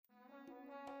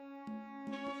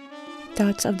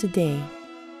thoughts of the day.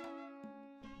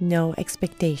 No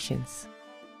expectations.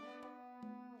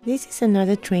 This is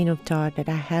another train of thought that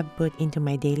I have put into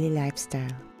my daily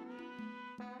lifestyle.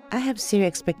 I have zero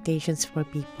expectations for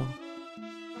people.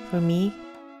 For me,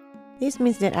 this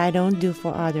means that I don't do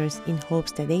for others in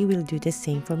hopes that they will do the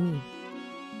same for me.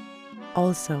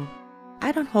 Also,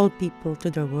 I don't hold people to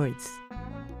their words.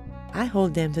 I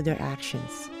hold them to their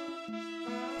actions.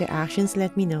 Their actions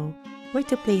let me know where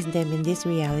to place them in this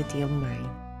reality of mine.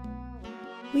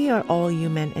 We are all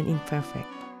human and imperfect.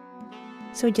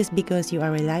 So just because you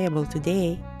are reliable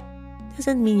today,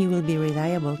 doesn't mean you will be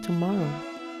reliable tomorrow.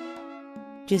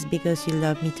 Just because you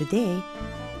love me today,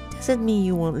 doesn't mean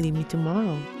you won't leave me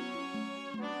tomorrow.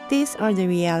 These are the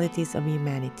realities of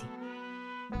humanity.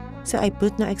 So I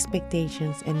put no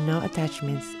expectations and no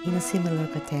attachments in a similar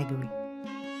category.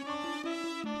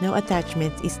 No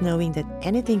attachment is knowing that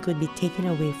anything could be taken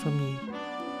away from you.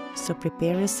 So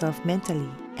prepare yourself mentally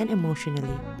and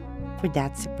emotionally for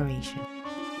that separation.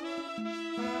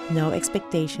 No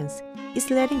expectations is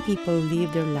letting people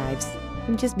live their lives,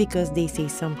 and just because they say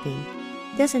something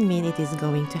doesn't mean it is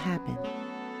going to happen.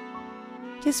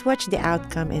 Just watch the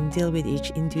outcome and deal with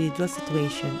each individual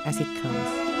situation as it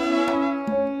comes.